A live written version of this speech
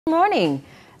morning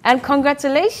and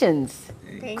congratulations.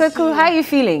 Thank Kweku, you. how are you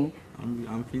feeling?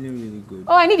 I'm feeling really good.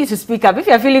 Oh, I need you to speak up. If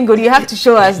you're feeling good, you have to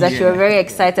show us that you're very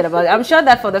excited about it. I'm sure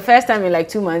that for the first time in like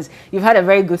 2 months, you've had a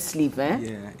very good sleep, eh?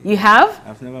 Yeah. You have?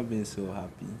 I've never been so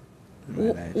happy in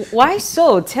my life. Why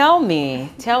so? Tell me.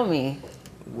 Tell me.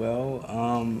 Well,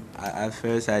 at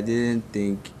first I didn't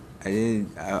think,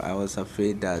 I was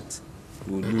afraid that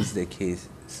we'll lose the case.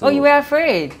 So, Oh, you were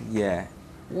afraid? Yeah.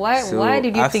 Why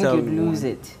did you think after you'd we lose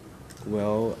won, it?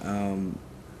 Well,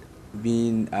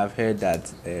 I've heard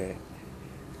that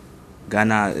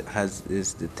Ghana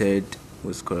is the third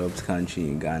most corrupt country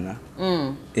in Ghana.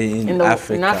 In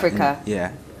Africa. In Africa.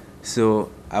 Yeah.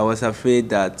 So I was afraid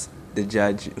that the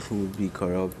judge would be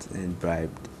corrupt and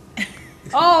bribed.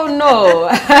 Oh, no.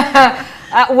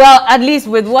 Well, at least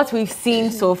with what we've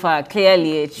seen so far,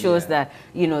 clearly it shows that,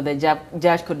 you know, the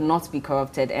judge could not be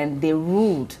corrupted and they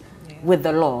ruled with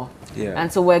the law. Yeah.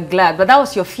 And so we're glad. But that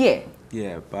was your fear.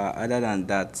 Yeah, but other than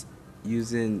that,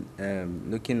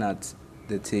 looking at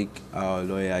the take our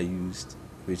lawyer used,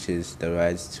 which is the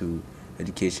right to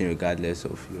education regardless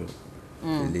of your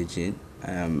religion,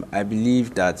 I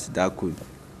believe that could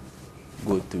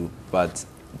go through. But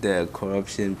the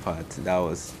corruption part,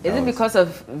 Is it because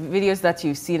of videos that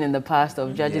you've seen in the past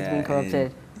of judges being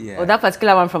corrupted? Yeah. Or that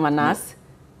particular one from Anas?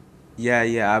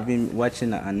 Yeah, I've been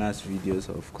watching Anas videos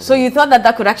of corruption. So you thought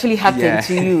that could actually happen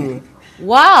to you?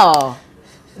 Wow.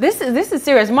 This is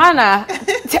serious. Mana,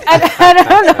 I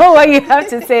don't know what you have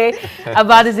to say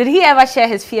about this. Did he ever share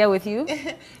his fear with you?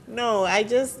 No, I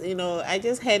just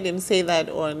heard him say that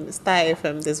on Star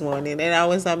FM this morning, and I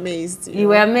was amazed. You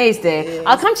were amazed there. Yes.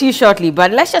 I'll come to you shortly,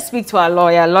 but let's just speak to our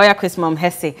lawyer. Lawyer Chris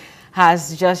Hesse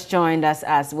has just joined us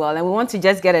as well, and we want to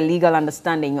just get a legal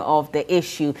understanding of the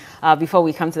issue before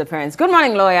we come to the parents. Good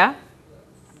morning, lawyer.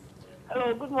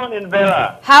 Hello, good morning,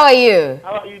 Bella. How are you?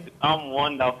 How are you? I'm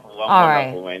wonderful. All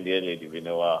wonderful, my dear lady. Been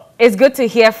a while. It's good to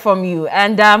hear from you.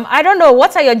 And I don't know,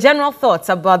 what are your general thoughts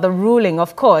about the ruling?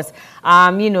 Of course,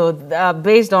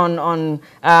 based on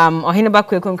Ohineba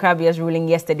Kweku Nkrabe's ruling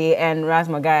yesterday and Ras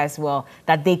Magai as well,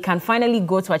 that they can finally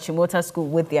go to Achimota school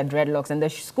with their dreadlocks, and the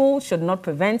school should not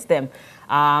prevent them,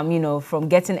 from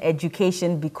getting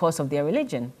education because of their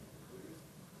religion.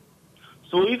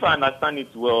 So if I understand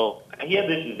it well, I hear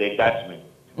this is a judgment.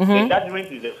 The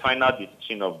judgment is the final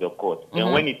decision of the court.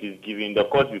 And when it is given, the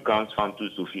court becomes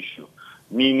fantus official,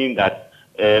 meaning that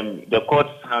the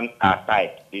court's hands are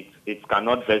tied. It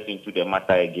cannot press into the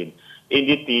matter again.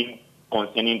 Anything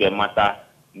concerning the matter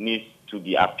needs to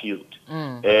be appealed.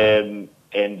 And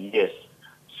yes.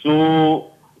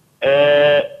 So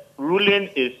ruling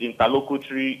is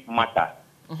interlocutory matter.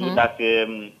 So that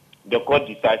the court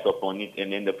decides upon it,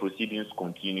 and then the proceedings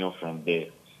continue from there.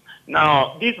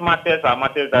 Now, these matters are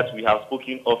matters that we have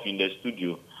spoken of in the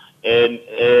studio, and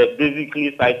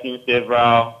basically citing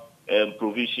several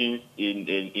provisions in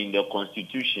the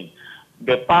Constitution.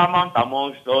 The paramount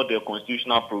amongst all the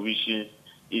constitutional provisions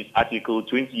is Article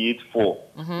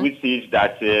 28(4), which says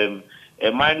that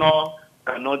a minor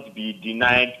cannot be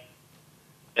denied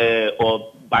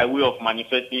or by way of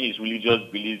manifesting his religious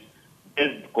beliefs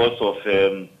just because of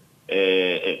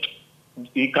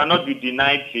he cannot be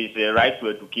denied his right to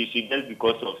education just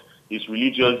because of his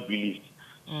religious beliefs.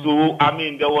 So, I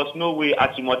mean, there was no way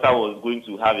Achimota was going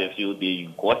to have a field day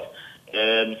in court.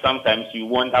 Sometimes you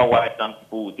wonder why some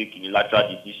people will take unilateral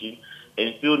decisions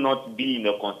and still not be in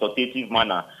a consultative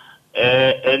manner.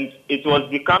 And it was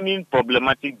becoming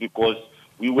problematic because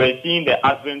we were seeing the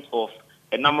advent of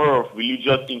a number of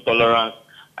religious intolerance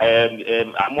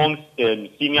amongst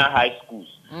senior high schools.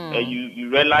 You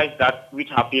realize that which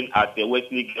happened at the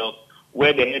Wesley Girls,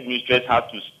 where the headmistress had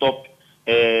to stop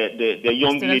the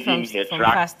young lady in her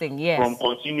track from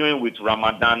continuing with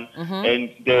Ramadan, and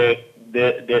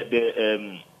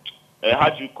how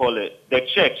do you call it? The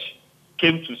church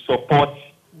came to support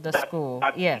the school,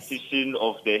 that decision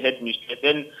of the headmistress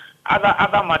and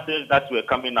other matters that were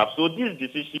coming up. So this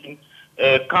decision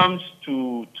comes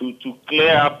to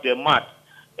clear up the mud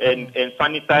and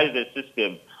sanitize the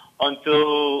system.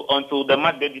 Until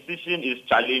the decision is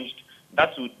challenged,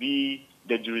 that would be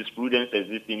the jurisprudence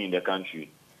existing in the country.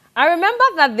 I remember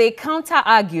that they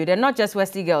counter-argued, and not just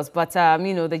Wesley Girls, but,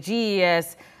 the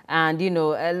GES and,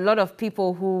 a lot of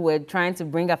people who were trying to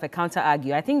bring up a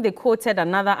counter-argue. I think they quoted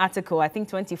another article, I think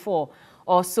 24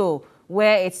 or so,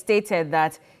 where it stated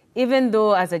that even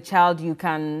though as a child you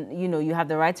can, you have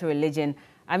the right to religion,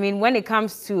 I mean, when it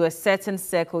comes to a certain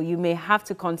circle, you may have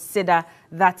to consider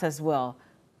that as well.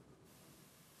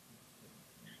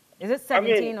 Is it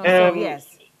 17 or so?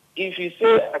 Yes. If you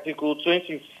say Article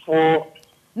 24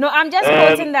 No, I'm just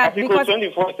quoting that Article because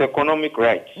 24 is economic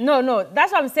rights. no,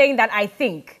 that's what I'm saying that I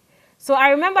think. So I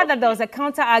remember that there was a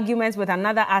counter argument with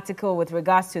another article with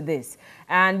regards to this.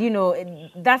 And, you know,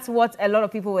 that's what a lot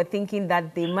of people were thinking,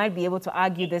 that they might be able to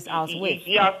argue this out with.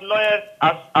 See, as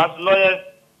lawyers,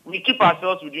 we keep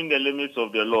ourselves within the limits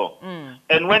of the law.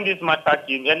 And when this matter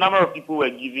came, a number of people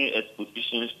were giving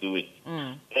expositions to it.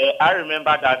 I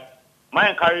remember that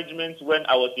my encouragement when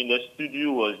I was in the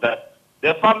studio was that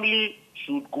the family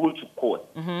should go to court.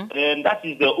 And that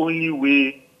is the only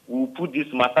way we'll put this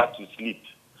matter to sleep.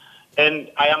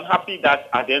 And I am happy that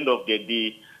at the end of the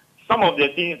day, some of the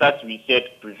things that we said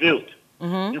prevailed.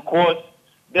 Because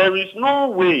there is no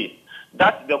way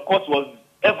that the court was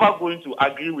ever going to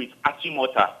agree with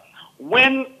Achimota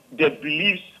when the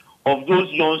beliefs of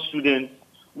those young students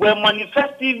were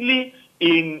manifestly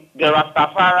in the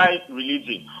Rastafari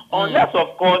religion. Unless,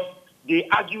 of course, they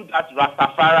argued that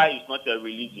Rastafari is not a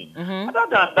religion. Other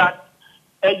than that,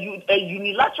 a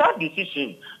unilateral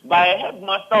decision by a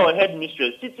headmaster or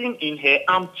headmistress sitting in her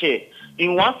armchair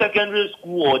in one secondary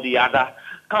school or the other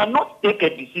cannot take a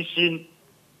decision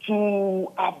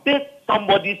to abate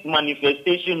somebody's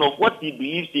manifestation of what he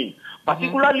believes in,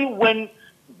 particularly when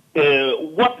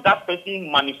what that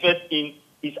person manifests in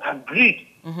is agreed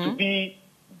to be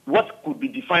what could be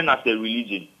defined as a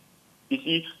religion. You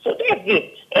see, so that's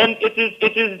it. And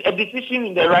it is a decision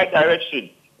in the right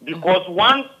direction, because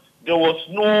once there was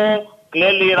no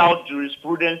clear laid out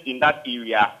jurisprudence in that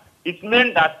area, it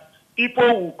meant that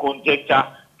people will conjecture,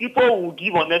 people will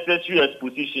give unnecessary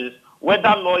expositions,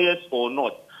 whether lawyers or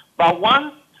not. But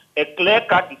once a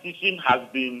clear-cut decision has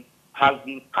been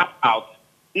cut out,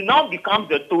 it now becomes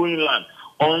the towing land.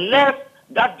 Unless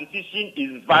that decision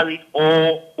is varied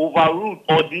or overruled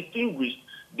or distinguished,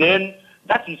 then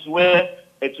that is where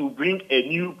it will bring a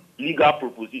new legal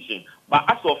proposition. But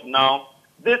as of now,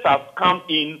 this has come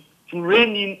in to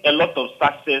rein in a lot of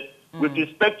success with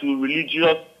respect to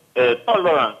religious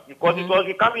tolerance, because it was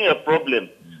becoming a problem.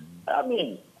 I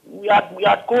mean, we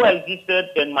had coexisted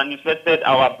and manifested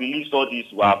our beliefs all this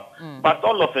while, but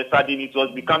all of a sudden it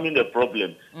was becoming a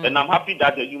problem. And I'm happy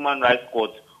that the Human Rights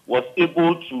Court was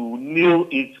able to nail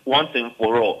it once and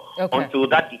for all, until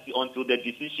the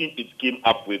decision it came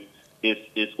up with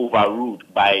is overruled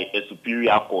by a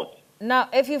superior court. Now,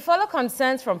 if you follow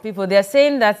concerns from people, they're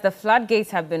saying that the floodgates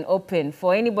have been opened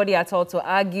for anybody at all to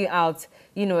argue out,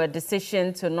 you know, a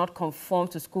decision to not conform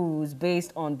to school rules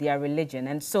based on their religion.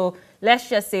 And so let's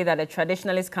just say that a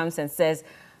traditionalist comes and says,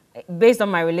 based on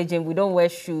my religion, we don't wear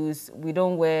shoes, we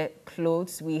don't wear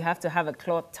clothes, we have to have a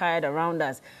cloth tied around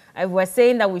us. If we're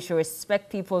saying that we should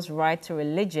respect people's right to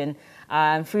religion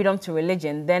and freedom to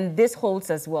religion, then this holds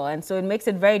as well. And so it makes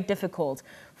it very difficult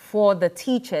for the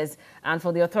teachers and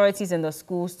for the authorities in the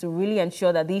schools to really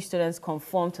ensure that these students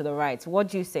conform to the rights. What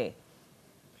do you say?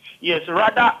 Yes,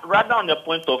 rather on the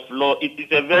point of law, it is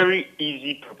a very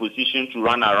easy proposition to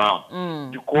run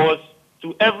around, because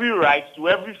to every right, to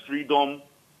every freedom,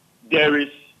 there is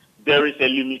a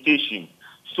limitation.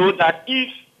 So that if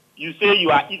you say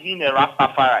you are even a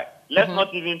Rastafari, let's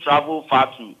not even travel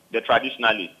far to the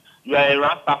traditionalists. You are a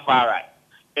Rastafari,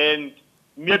 and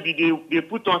maybe they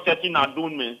put on certain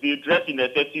adornments, they dress in a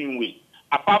certain way,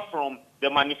 apart from the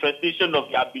manifestation of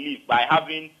their belief by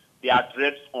having their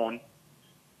dreads on.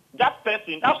 That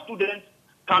person, that student,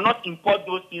 cannot import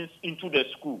those things into the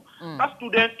school. That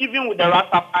student, even with the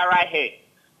Rastafari hair,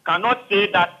 cannot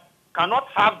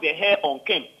have the hair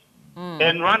unkempt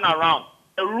and run around.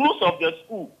 The rules of the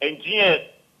school, engineers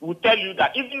will tell you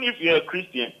that even if you're a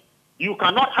Christian, you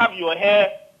cannot have your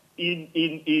hair in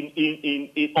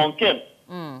unkempt.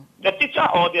 The teacher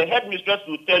or the headmistress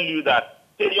will tell you that,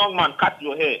 say, young man, cut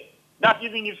your hair. That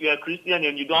even if you're a Christian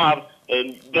and you don't have,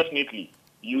 definitely,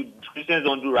 Christians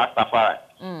don't do Rastafari,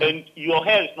 and your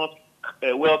hair is not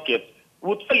well kept,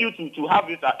 we'll tell you to have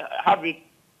it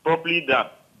properly done.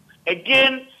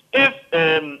 Again, if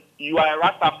you are a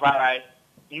Rastafari,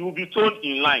 you will be told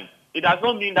in line. It does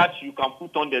not mean that you can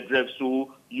put on the dress,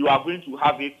 so you are going to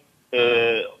have it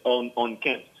on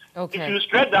Kent. If you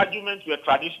stretch the argument to a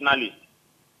traditionalist,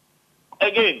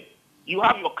 again, you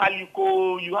have your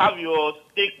calico, you have your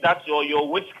stick, that's your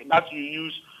whisk that you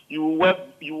use, you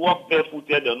walk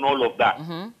barefooted and all of that.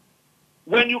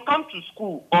 When you come to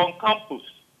school on campus,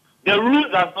 the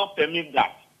rules does not permit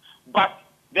that. But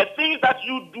the things that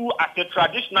you do as a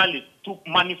traditionalist to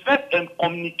manifest and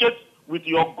communicate with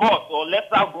your gods or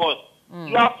lesser gods,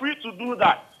 you are free to do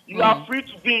that. You are free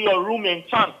to be in your room and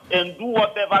chant and do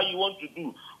whatever you want to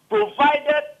do,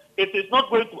 provided it is not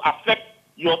going to affect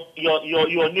your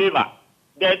neighbor.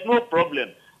 There is no problem.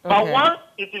 But once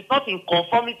it is not in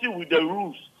conformity with the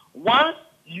rules, once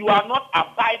you are not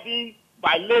abiding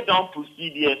by laid down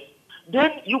procedures,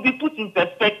 then you'll be put in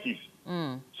perspective.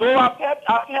 So I've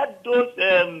heard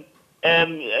those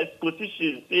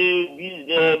expositions say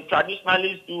we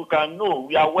traditionalists who can know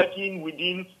we are working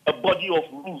within a body of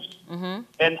rules,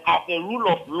 and as a rule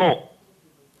of law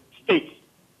states,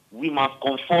 we must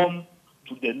conform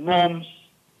to the norms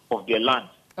of the land.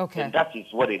 Okay. And that is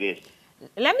what it is.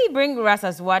 Let me bring Ras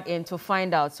Aswad in to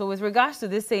find out. So with regards to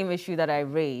this same issue that I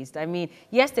raised, I mean,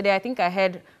 yesterday I think I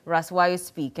heard Raswayo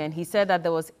speak, and he said that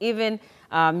there was even,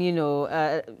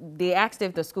 they asked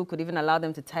if the school could even allow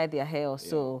them to tie their hair or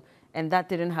so, and that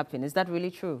didn't happen. Is that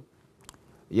really true?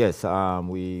 Yes,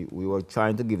 we were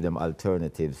trying to give them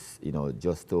alternatives,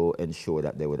 just to ensure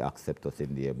that they would accept us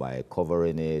in there by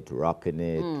covering it, wrapping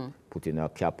it, putting a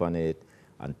cap on it,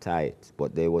 and tie it.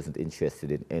 But they wasn't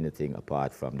interested in anything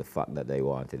apart from the fact that they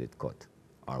wanted it cut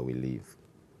or we leave.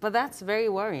 But that's very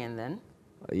worrying then.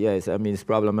 Yes, I mean, it's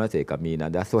problematic. I mean,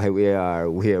 and that's why we are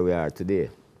where we are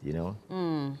today,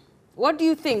 What do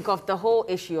you think of the whole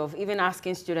issue of even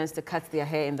asking students to cut their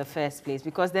hair in the first place?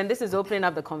 Because then this is opening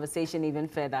up the conversation even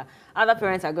further. Other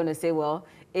parents are going to say, well,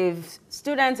 if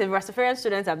Rastafarian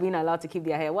students are being allowed to keep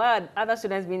their hair, why are other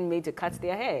students being made to cut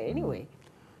their hair anyway?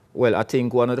 Well, I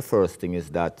think one of the first things is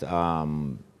that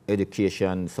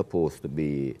education is supposed to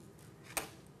be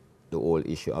the whole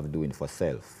issue of doing for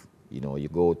self. You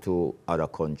go to other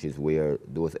countries where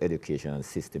those educational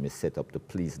system is set up to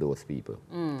please those people.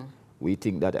 We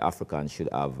think that the Africans should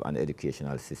have an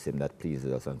educational system that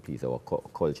pleases us and pleases our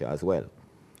culture as well.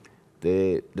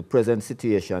 The present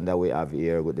situation that we have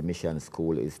here with the mission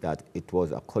school is that it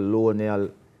was a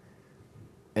colonial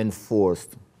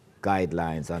enforced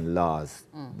guidelines and laws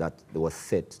that was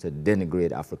set to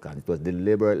denigrate Africans. It was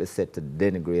deliberately set to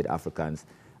denigrate Africans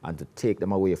and to take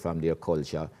them away from their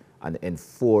culture and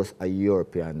enforce a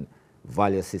European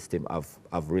value system of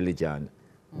religion,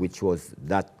 which was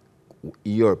that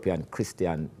European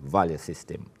Christian value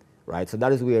system, right? So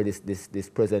that is where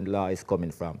this present law is coming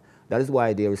from. That is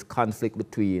why there is conflict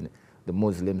between the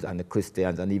Muslims and the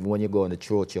Christians, and even when you go on the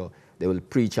church, they will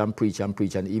preach and preach and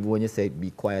preach, and even when you say,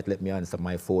 be quiet, let me answer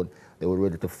my phone, they were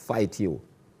ready to fight you,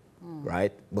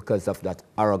 right? Because of that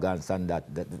arrogance and that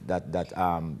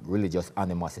religious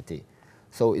animosity.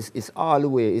 So it's all the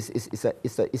way, it's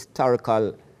a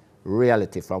historical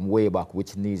reality from way back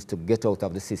which needs to get out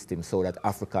of the system so that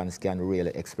Africans can really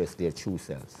express their true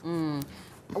selves.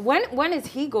 When is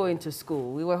he going to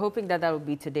school? We were hoping that would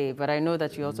be today, but I know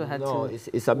that you also had to. No,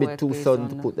 it's a bit too soon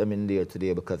to put them in there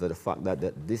today because of the fact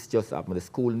that this just happened. The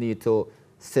school need to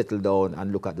settle down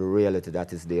and look at the reality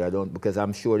that is there. Because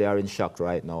I'm sure they are in shock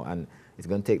right now, and it's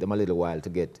going to take them a little while to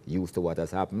get used to what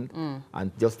has happened.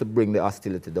 And just to bring the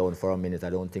hostility down for a minute, I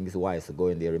don't think it's wise to go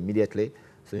in there immediately.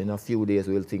 So in a few days,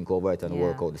 we'll think over it and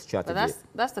work out the strategy. But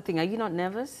that's the thing. Are you not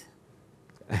nervous?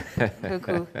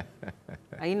 Cuckoo.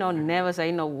 Are you not nervous? Are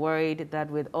you not worried that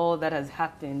with all that has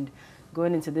happened,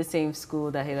 going into the same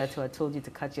school that hitherto I told you to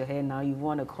cut your hair, now you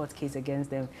won a court case against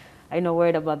them? Are you not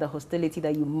worried about the hostility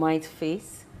that you might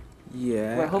face?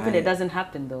 Yeah. We're hoping it doesn't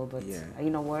happen though, but yeah. Are you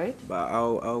not worried? But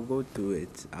I'll go through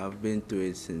it. I've been through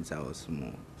it since I was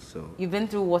small. So you've been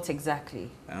through what exactly?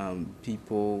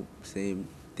 People saying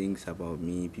things about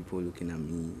me, people looking at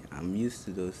me. I'm used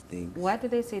to those things. Why do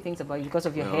they say things about you? Because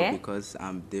of your hair? Because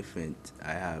I'm different.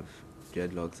 I have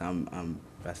dreadlocks. I'm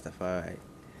Rastafari.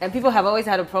 And people have always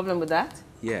had a problem with that?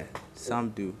 Yeah, some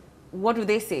do. What do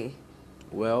they say?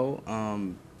 Well,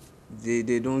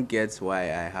 they don't get why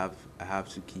I have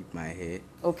to keep my hair.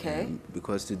 Okay.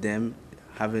 Because to them,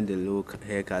 having the low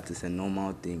haircut is a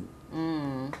normal thing.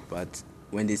 But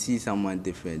when they see someone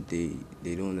different,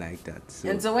 they don't like that. So,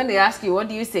 and so when they ask you, what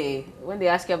do you say? When they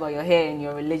ask you about your hair and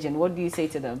your religion, what do you say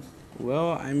to them?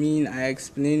 Well, I mean, I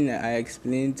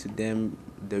explain to them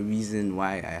the reason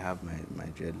why I have my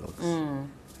dreadlocks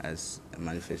as a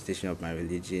manifestation of my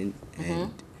religion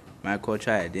and my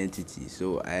cultural identity.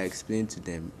 So I explain to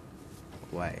them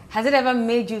why. Has it ever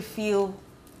made you feel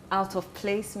out of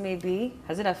place, maybe?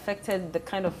 Has it affected the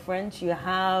kind of friends you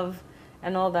have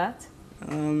and all that?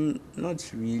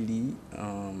 Not really.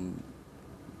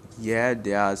 Yeah,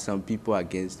 there are some people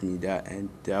against me, and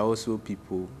there are also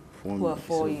people for me. Who are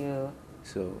for you.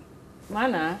 So,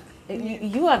 Mana,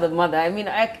 you are the mother. I mean,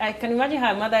 I can imagine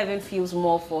how a mother even feels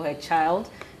more for her child,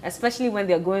 especially when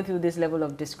they're going through this level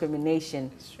of discrimination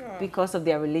because of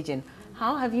their religion.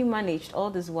 How have you managed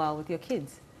all this while with your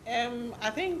kids?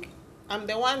 I think I'm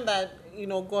the one that,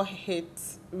 got hit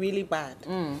really bad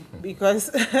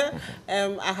because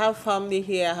I have family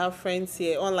here, I have friends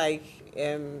here, unlike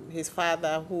his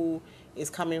father who is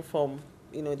coming from,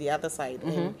 the other side.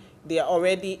 And, they are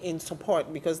already in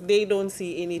support because they don't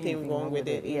see anything wrong with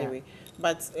it anyway.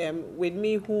 But with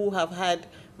me, who have had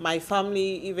my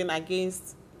family even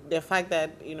against the fact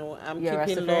that, you know, I'm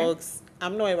keeping logs.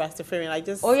 I'm not a Rastafarian. I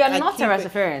just... Oh, you're not a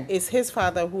Rastafarian? It's his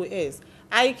father who is.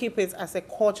 I keep it as a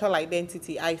cultural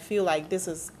identity. I feel like this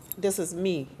is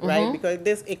me, right?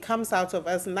 Because it comes out of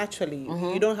us naturally.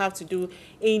 You don't have to do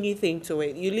anything to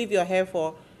it. You leave your hair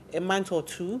for a month or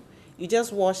two. You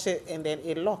just wash it and then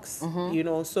it locks, you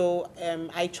know. So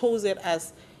I chose it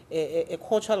as a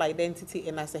cultural identity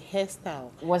and as a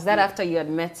hairstyle. Was that after you had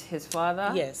met his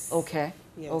father? Yes. Okay.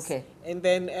 Yes. Okay. And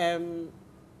then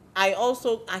I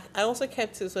also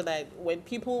kept it so that when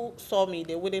people saw me,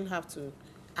 they wouldn't have to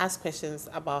ask questions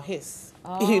about his.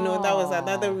 You know, that was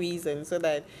another reason, so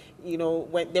that, you know,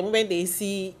 the moment they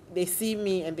see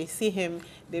me and they see him,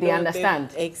 they understand.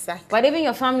 Exactly. But even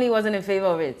your family wasn't in favor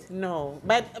of it? No.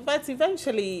 But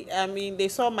eventually, I mean, they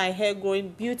saw my hair growing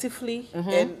beautifully,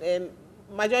 and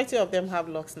majority of them have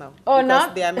locks now. Oh,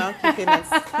 because they are now keeping it as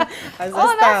a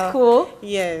style. That's cool.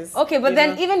 Yes. Okay, but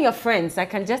then even your friends, I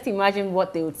can just imagine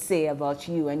what they would say about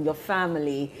you and your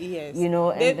family. Yes. You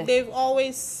know, they've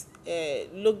always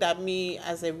looked at me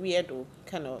as a weirdo,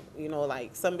 kind of, you know,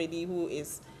 like somebody who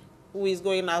is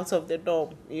going out of the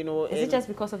norm, you know. Is it just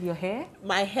because of your hair?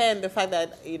 My hair and the fact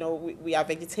that, you know, we are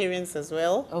vegetarians as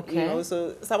well. Okay. You know,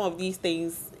 so some of these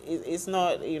things is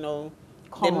not, you know,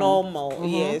 common. The normal.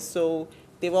 Yeah. So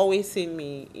they've always seen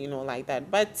me, you know, like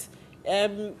that. But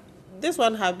this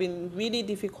one have been really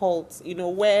difficult, you know,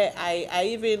 where I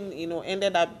even, you know,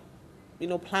 ended up, you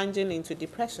know, plunging into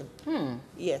depression.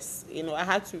 Yes, you know, I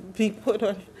had to be put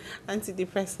on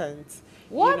antidepressants.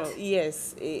 What? You know,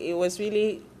 yes, it was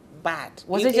really bad.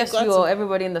 Was it just you, or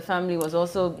everybody in the family was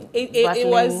also it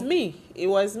was me. It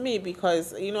was me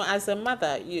because, you know, as a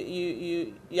mother,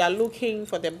 you are looking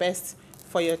for the best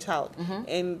for your child.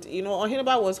 And, you know,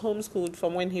 Ohinaba was homeschooled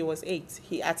from when he was 8.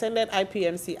 He attended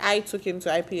IPMC. I took him to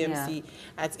IPMC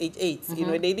at age 8. You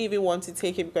know, they didn't even want to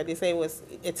take him because they said it was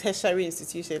a tertiary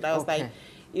institution. I was like,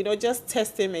 you know, just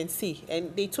test him and see.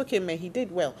 And they took him and he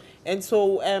did well. And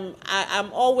so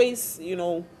I'm always, you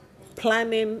know,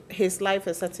 planning his life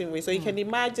a certain way. So you can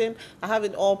imagine I have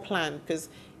it all planned because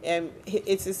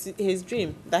it's his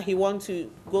dream that he wants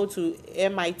to go to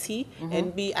MIT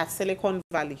and be at Silicon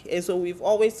Valley. And so we've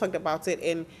always talked about it,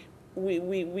 and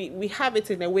we have it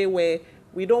in a way where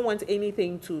we don't want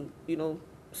anything to, you know,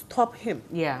 stop him.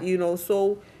 Yeah. You know,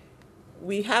 so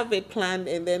we have it planned,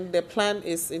 and then the plan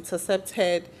is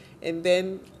intercepted, and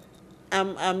then I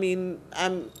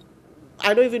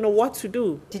don't even know what to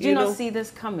do. Did you not see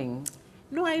this coming?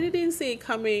 No, I didn't see it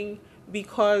coming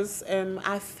because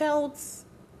I felt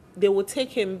they would take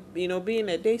him, you know, being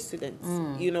a day student.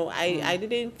 You know, I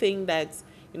didn't think that,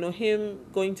 you know, him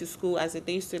going to school as a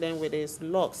day student with his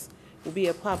locks would be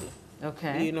a problem.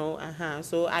 Okay. You know,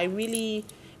 So I really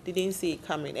didn't see it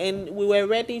coming. And we were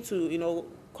ready to, you know,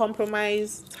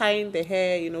 compromise, tying the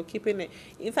hair, you know, keeping it.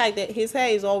 In fact, his hair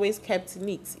is always kept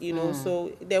neat, you know,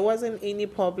 so there wasn't any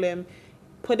problem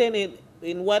putting it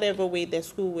in whatever way the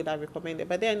school would have recommended.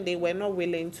 But then they were not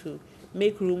willing to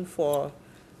make room for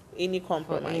any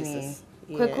compromises.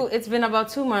 Cool. It's been about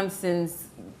 2 months since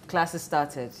classes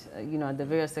started, you know, at the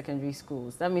various secondary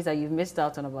schools. That means that you've missed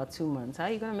out on about 2 months. How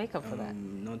are you going to make up for that?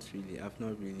 Not really. I've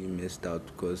not really missed out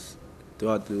because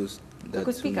throughout those...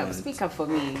 Speak up for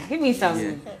me. Give me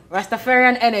some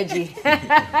Rastafarian energy.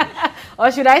 Or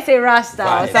should I say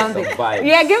Rasta or something?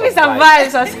 Yeah, give me some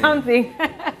vibes or something.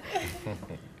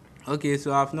 Okay,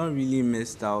 so I've not really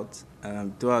missed out.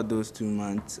 Throughout those 2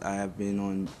 months, I have been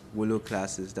on Willow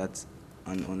classes. That's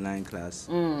an online class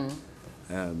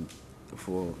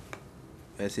for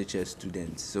SHS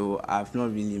students. So I've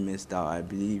not really missed out. I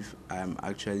believe I'm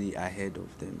actually ahead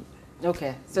of them.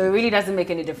 Okay, so it really doesn't make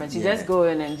any difference. You just go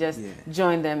in and just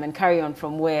join them and carry on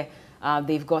from where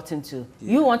they've gotten to.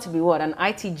 You want to be what? An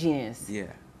IT genius?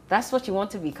 Yeah. That's what you want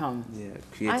to become? Yeah,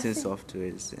 creating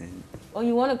softwares. Oh,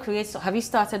 you want to create, have you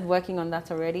started working on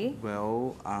that already?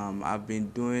 Well, I've been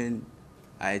doing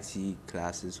IT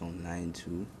classes online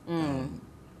too,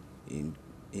 in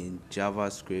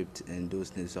JavaScript and those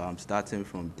things. So I'm starting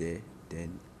from there,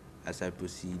 then as I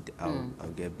proceed,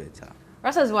 I'll get better.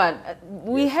 Rasas, what?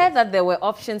 We heard that there were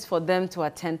options for them to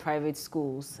attend private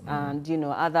schools, and, you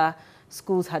know, other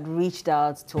schools had reached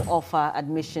out to offer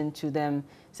admission to them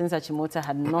since Achimota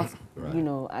had not, you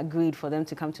know, agreed for them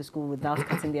to come to school without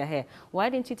cutting their hair. Why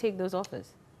didn't you take those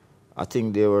offers? I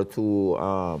think there were two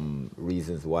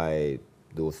reasons why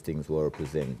those things were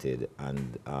presented,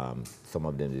 and some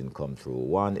of them didn't come through.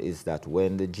 One is that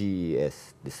when the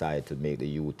GES decided to make the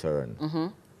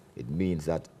U-turn, it means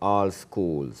that all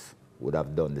schools would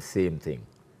have done the same thing.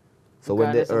 So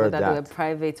Regardless when they heard of whether that, they were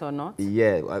private or not?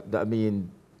 yeah, I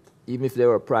mean, even if they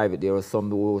were private, there were some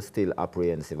who were still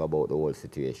apprehensive about the whole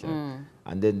situation.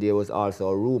 And then there was also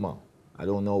a rumor. I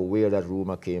don't know where that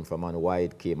rumor came from and why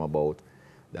it came about,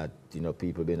 that, you know,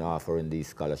 people been offering these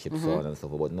scholarships, so on and so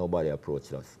forth, but nobody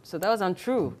approached us. So that was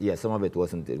untrue. Yeah, some of it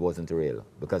wasn't real,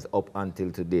 because up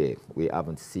until today, we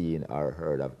haven't seen or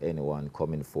heard of anyone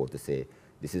coming forth to say,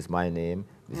 this is my name,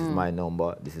 this is my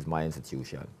number, this is my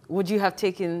institution. Would you have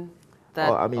taken that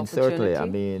I mean, certainly. I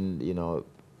opportunity? mean, you know,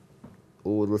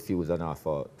 who would refuse an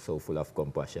offer so full of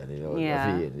compassion, you know? Yeah,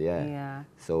 I mean, yeah.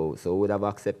 So would have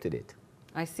accepted it.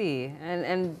 I see.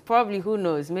 And probably, who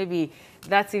knows, maybe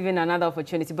that's even another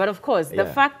opportunity. But of course, the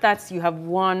fact that you have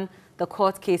won the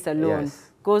court case alone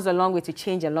goes a long way to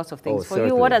change a lot of things. For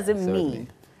you, what does it mean?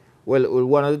 Well,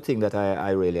 one of the things that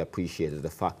I really appreciate is the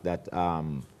fact that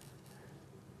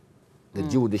the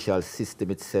judicial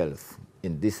system itself,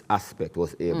 in this aspect,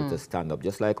 was able to stand up.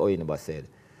 Just like Oyinba said,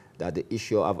 that the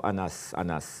issue of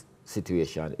Anna's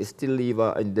situation is still leave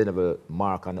an indelible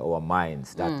mark on our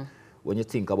minds, that when you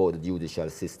think about the judicial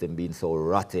system being so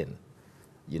rotten,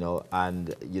 you know,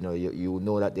 and you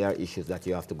know that there are issues that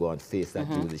you have to go and face that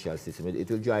judicial system. It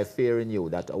will drive fear in you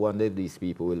that one day these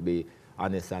people will be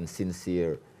honest and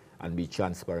sincere and be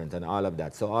transparent and all of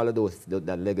that. So all of those,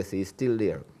 that legacy is still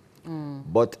there.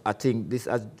 But I think this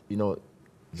has, you know,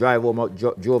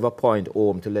 drove a point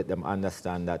home to let them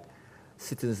understand that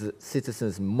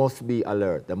citizens must be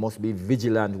alert. They must be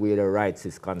vigilant where their rights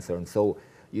is concerned. So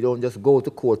you don't just go to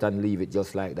court and leave it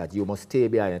just like that. You must stay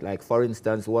behind it. Like, for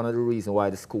instance, one of the reasons why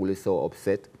the school is so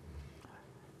upset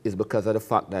is because of the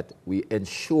fact that we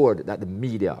ensured that the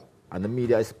media, and the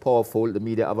media is powerful, the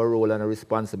media have a role and a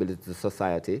responsibility to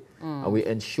society, and we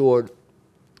ensured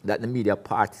that the media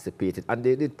participated, and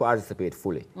they did participate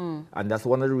fully. And that's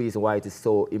one of the reasons why it is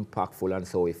so impactful and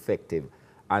so effective.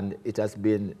 And it has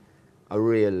been a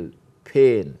real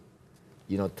pain,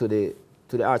 you know, to the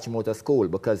Archimotor School,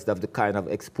 because of the kind of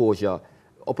exposure.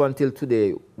 Up until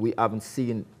today, we haven't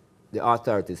seen the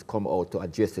authorities come out to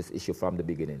address this issue from the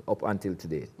beginning. Up until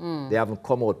today, they haven't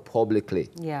come out publicly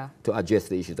to address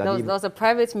the issues. There was a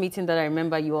private meeting that I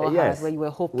remember you all had, where you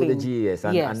were hoping with the GES,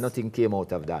 and nothing came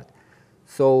out of that.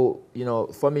 So, you know,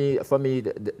 for me,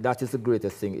 that is the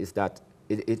greatest thing, is that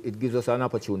it gives us an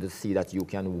opportunity to see that you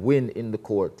can win in the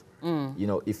court. You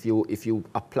know, if you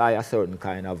apply a certain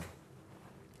kind of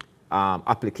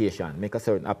application, make a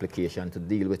certain application to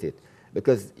deal with it.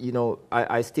 Because, you know,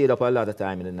 I stayed up a lot of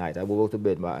time in the night. I would go to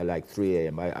bed by like 3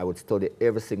 a.m. I would study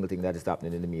every single thing that is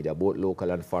happening in the media, both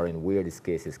local and foreign, where this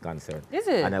case is concerned. Is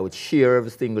it? And I would share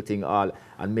every single thing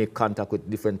and make contact with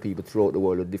different people throughout the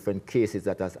world, with different cases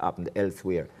that has happened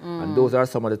elsewhere. And those are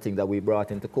some of the things that we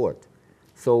brought into court.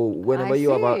 So whenever you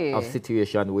have a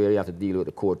situation where you have to deal with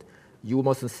the court, you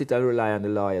mustn't sit and rely on the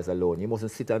lawyers alone. You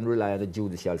mustn't sit and rely on the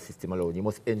judicial system alone. You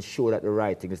must ensure that the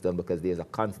right thing is done, because there's a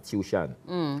constitution.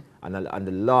 And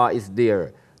the law is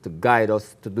there to guide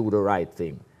us to do the right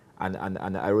thing.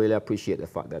 And I really appreciate the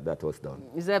fact that that was done.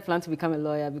 Is there a plan to become a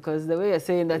lawyer? Because the way you're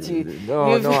saying that you... No,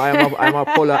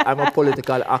 I'm a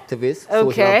political activist.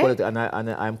 Okay. Social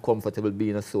and I'm comfortable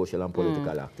being a social and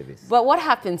political activist. But what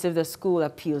happens if the school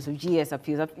appeals, if GS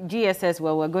appeals? GS says,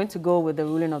 well, we're going to go with the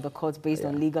ruling of the courts based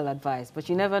on legal advice. But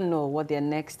you never know what their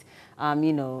next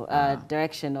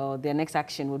direction or their next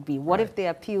action would be. What if they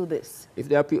appeal this? If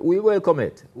they appeal, we welcome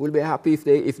it. We'll be happy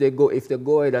if they go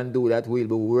ahead and do that. We'll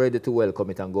be ready to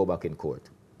welcome it and go back in court.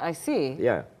 I see.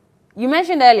 Yeah. You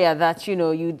mentioned earlier that, you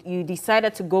know, you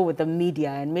decided to go with the media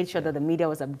and made sure that the media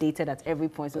was updated at every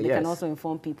point, so they can also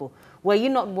inform people. Were you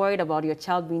not worried about your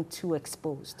child being too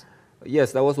exposed?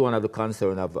 Yes, that was one of the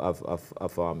concerns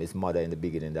of his mother in the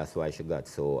beginning. That's why she got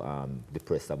so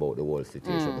depressed about the whole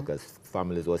situation, because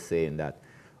families were saying that,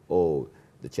 oh,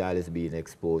 the child is being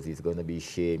exposed, he's going to be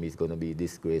shamed, he's going to be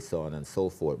disgraced, so on and so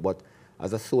forth. But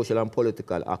as a social and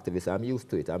political activist, I'm used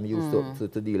to it. I'm used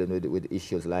to dealing with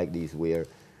issues like these, where,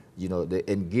 you know,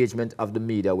 the engagement of the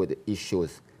media with the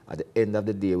issues at the end of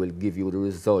the day will give you the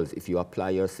results if you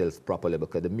apply yourself properly,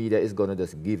 because the media is going to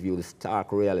just give you the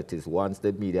stark realities. Once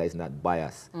the media is not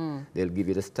biased, they'll give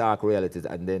you the stark realities,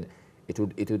 and then it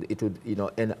would you know,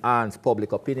 enhance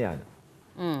public opinion.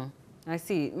 I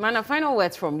see. Mana, final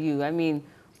words from you. I mean,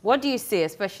 what do you say,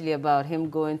 especially about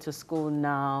him going to school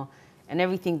now and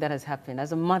everything that has happened?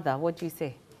 As a mother, what do you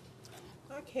say?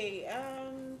 Okay.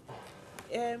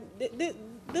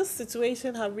 This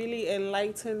situation has really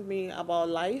enlightened me about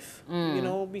life, you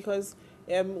know, because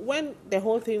when the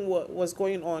whole thing was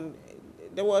going on,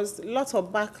 there was lots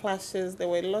of backlashes. There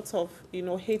were lots of,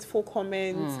 hateful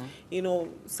comments.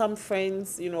 Some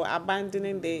friends,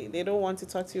 abandoning. They don't want to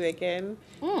talk to you again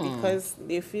because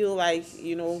they feel like,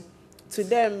 to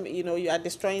them, you are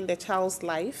destroying the child's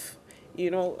life.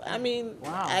 I mean,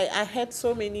 Wow. I heard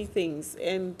so many things,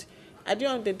 and at the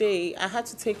end of the day, I had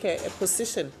to take a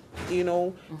position,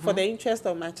 for the interest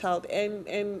of my child and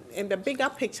the bigger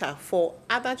picture for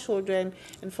other children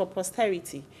and for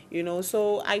posterity,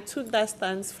 So I took that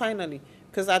stance finally,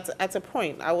 because at a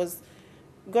point I was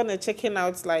gonna chicken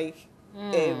out, like,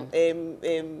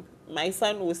 my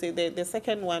son will say, the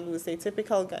second one will say,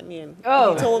 typical Ghanaian.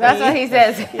 Oh, He told that's me, what he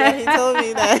says. yeah, he told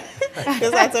me that,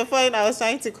 because at a point I was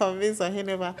trying to convince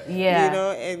Ohineba,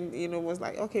 Yeah. and, was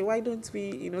like, okay, why don't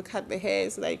we, cut the hair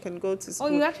so that you can go to school?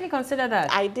 Oh, you actually consider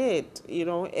that? I did,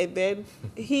 and then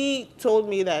he told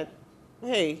me that,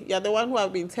 hey, you're the one who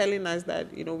have been telling us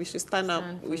that, we should stand up,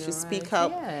 we should speak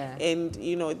up, and,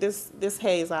 this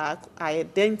hair is our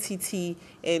identity,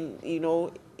 and,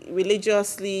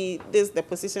 religiously, this is the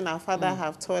position our father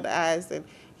have taught us, and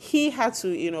he had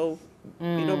to,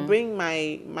 bring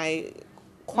my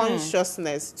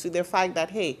consciousness to the fact that,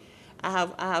 hey, I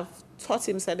have taught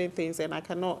him certain things, and I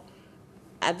cannot,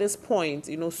 at this point,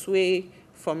 sway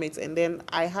from it, and then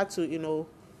I had to,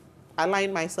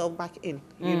 align myself back in,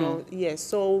 yes.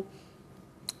 So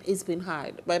it's been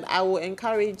hard, but I will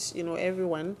encourage,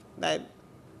 everyone that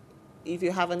if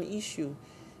you have an issue,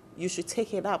 you should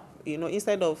take it up,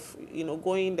 instead of,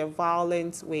 going the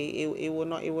violent way. It will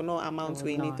not amount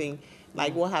to anything.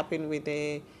 Like what happened with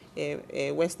the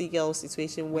Wesley girl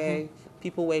situation, where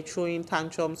people were throwing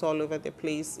tantrums all over the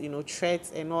place,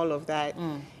 threats and all of that.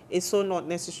 It's so not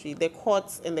necessary. The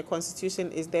courts and the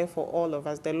Constitution is there for all of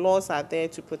us. The laws are there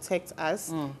to protect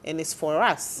us, and it's for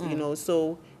us,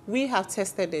 So we have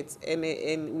tested it,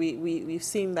 and we've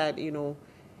seen that,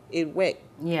 it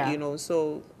worked,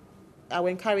 So I would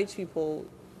encourage people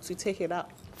to take it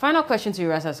up. Final question to you,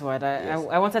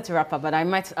 Rastafarian. I wanted to wrap up, but I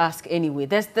might ask anyway.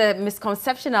 There's the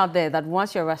misconception out there that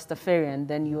once you're Rastafarian,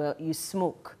 then you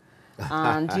smoke.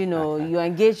 And, you're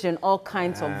engaged in all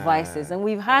kinds of vices. And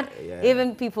we've had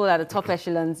even people at the top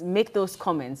echelons make those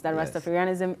comments that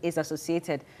Rastafarianism is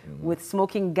associated with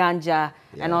smoking ganja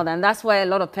and all that. And that's why a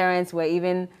lot of parents were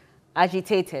even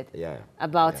agitated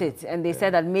about it. And they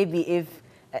said that maybe if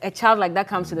a child like that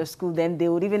comes to the school, then they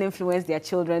would even influence their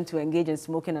children to engage in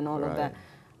smoking and all of that.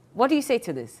 What do you say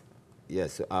to this?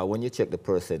 Yes, when you check the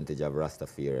percentage of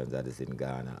Rastafarians that is in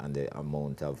Ghana and the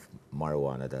amount of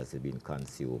marijuana that has been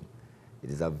consumed, it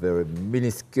is a very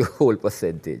minuscule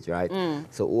percentage, right?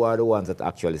 So who are the ones that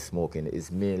actually smoking?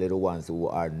 It's mainly the ones who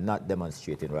are not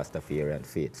demonstrating Rastafarian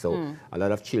faith. So a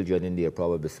lot of children in there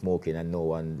probably smoking, and no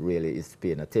one really is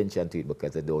paying attention to it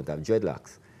because they don't have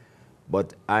dreadlocks.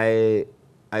 But I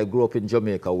grew up in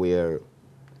Jamaica, where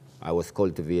I was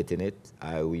cultivating it.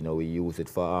 We use it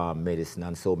for medicine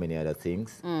and so many other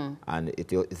things. And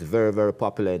it's very, very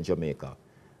popular in Jamaica.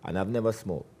 And I've never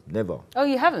smoked, never. Oh,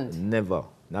 you haven't? Never,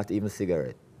 not even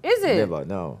cigarette. Is it? Never,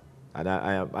 no. And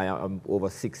I'm over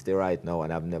 60 right now,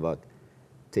 and I've never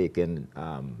taken.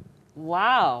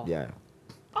 Wow. Yeah.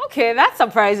 Okay, that's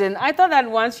surprising. I thought that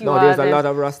once you there's a lot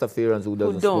of Rastafarians who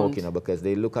don't smoke, because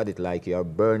they look at it like you're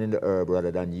burning the herb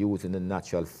rather than using the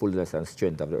natural fullness and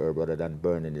strength of the herb rather than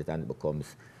burning it, and it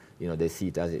becomes, they see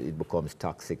it as it becomes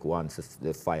toxic once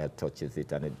the fire touches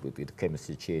it, and the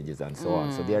chemistry changes and so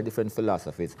on. So there are different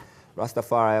philosophies.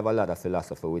 Rastafari have a lot of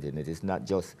philosophy within it. It's not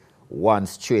just one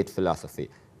straight philosophy.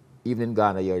 Even in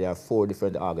Ghana here, there are 4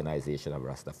 different organizations of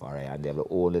Rastafari, and they have their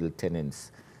own little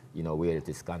tenets, where it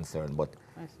is concerned. But,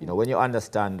 when you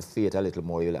understand faith a little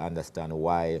more, you'll understand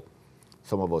why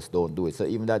some of us don't do it. So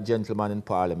even that gentleman in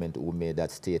Parliament who made that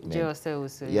statement,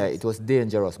 it was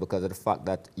dangerous because of the fact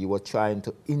that you were trying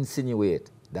to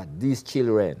insinuate that these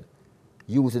children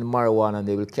using marijuana and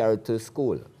they will carry it to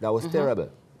school. That was terrible.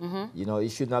 You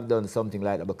shouldn't have done something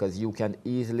like that, because you can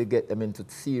easily get them into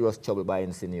serious trouble by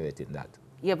insinuating that.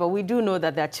 Yeah, but we do know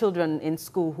that there are children in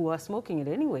school who are smoking it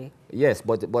anyway. Yes,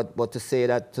 but to say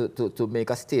that, to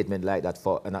make a statement like that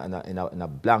in a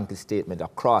blanket statement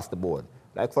across the board.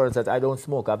 Like, for instance, I don't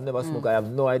smoke. I've never smoked. I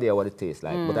have no idea what it tastes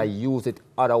like. But I use it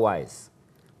otherwise,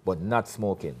 but not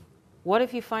smoking. What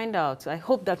if you find out? I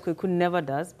hope that Kweku never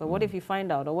does, but what if you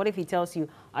find out? Or what if he tells you,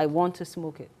 I want to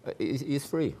smoke it? He's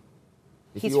free.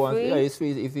 He's free? Yeah, he's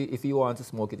free. If he wants to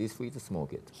smoke it, he's free to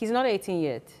smoke it. He's not 18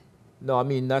 yet. No, I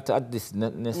mean, not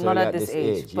necessarily not at this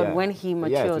age. But when he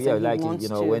matures and he wants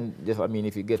to.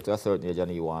 If you get to a certain age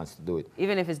and he wants to do it.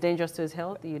 Even if it's dangerous to his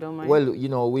health, you don't mind? Well,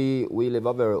 we live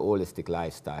a very holistic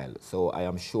lifestyle. So I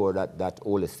am sure that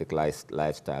holistic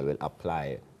lifestyle will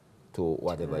apply to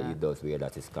whatever he does where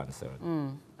that is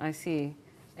concerned. I see.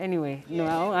 Anyway, no,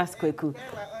 I won't ask Kweku. On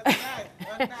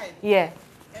that, Yeah.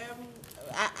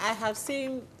 I have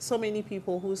seen so many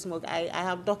people who smoke. I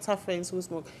have doctor friends who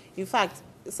smoke. In fact,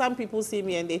 some people see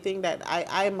me and they think that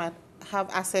I might have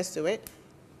access to it.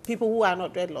 People who are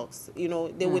not dreadlocks, you know,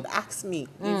 they would ask me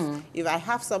if I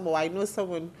have some or I know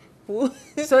someone who.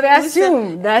 So they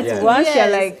assume that once you're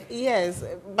like. Yes,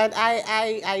 but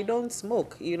I don't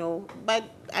smoke, you know. But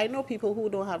I know people who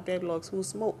don't have dreadlocks who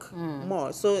smoke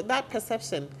more. So that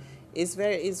perception is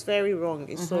very wrong.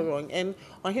 It's so wrong. And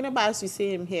on Hinaba, as you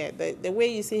see him here, the way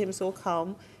you see him so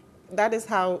calm, that is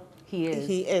how he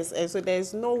is. And so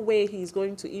there's no way he's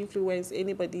going to influence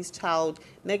anybody's child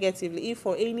negatively. If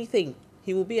for anything,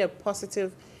 he will be a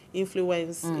positive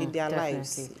influence in their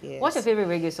lives. Yes. What's your favorite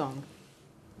reggae song?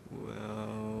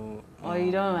 Well, Or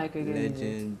you don't like reggae music?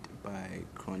 Legend by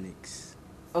Chronics.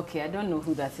 Okay, I don't know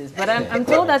who that is, but I'm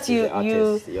told that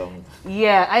Young.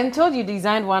 yeah, I'm told you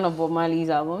designed one of Bob Marley's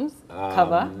albums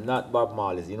cover. Not Bob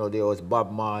Marley's. You know, there was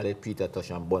Bob Marley, Peter Tosh,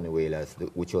 and Bunny Wailers,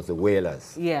 which was the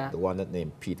Wailers. Yeah. The one that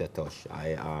named Peter Tosh.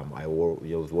 I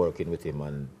was working with him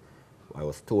and I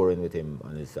was touring with him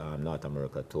on his North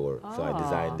America tour. So I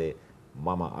designed the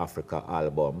Mama Africa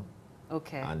album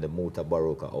and the Muta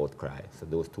Baroka Outcry. So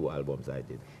those two albums I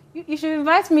did. You should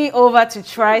invite me over to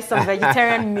try some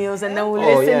vegetarian meals and then we'll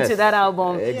listen to that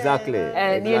album. Exactly.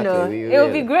 And, you know, it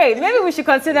would be great. Maybe we should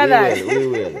consider that. We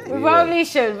will. We probably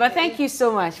should. But thank you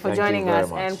so much for joining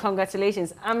us and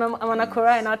congratulations. I'm on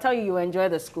Akura and I'll tell you enjoy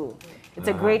the school. It's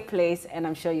a great place and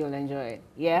I'm sure you'll enjoy it.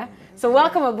 Yeah? So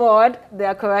welcome aboard the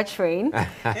Akura train.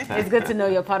 It's good to know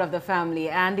you're part of the family.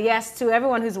 And yes, to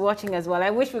everyone who's watching as well,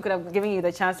 I wish we could have given you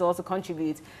the chance to also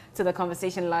contribute to the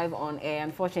conversation live on air.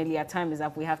 Unfortunately, our time is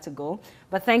up. We have to go.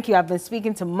 But thank you. I've been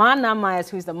speaking to Mana Myers,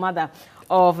 who's the mother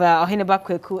of Ohineba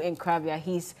Kweku in Krabia.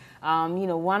 He's, you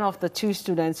know, one of the two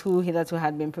students who hitherto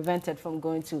had been prevented from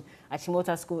going to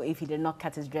Achimota school if he did not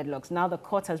cut his dreadlocks. Now the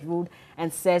court has ruled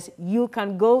and says you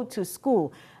can go to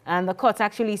school. And the court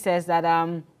actually says that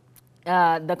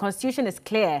the Constitution is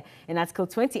clear in Article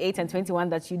 28 and 21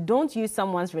 that you don't use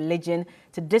someone's religion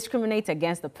to discriminate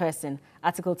against the person.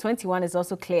 Article 21 is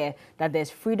also clear that there's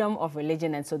freedom of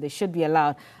religion and so they should be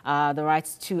allowed the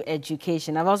rights to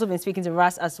education. I've also been speaking to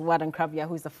Ras Aswad Krabia,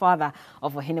 who's the father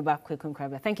of Ohineba Kweku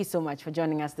Krabia. Thank you so much for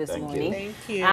joining us this morning. Thank you.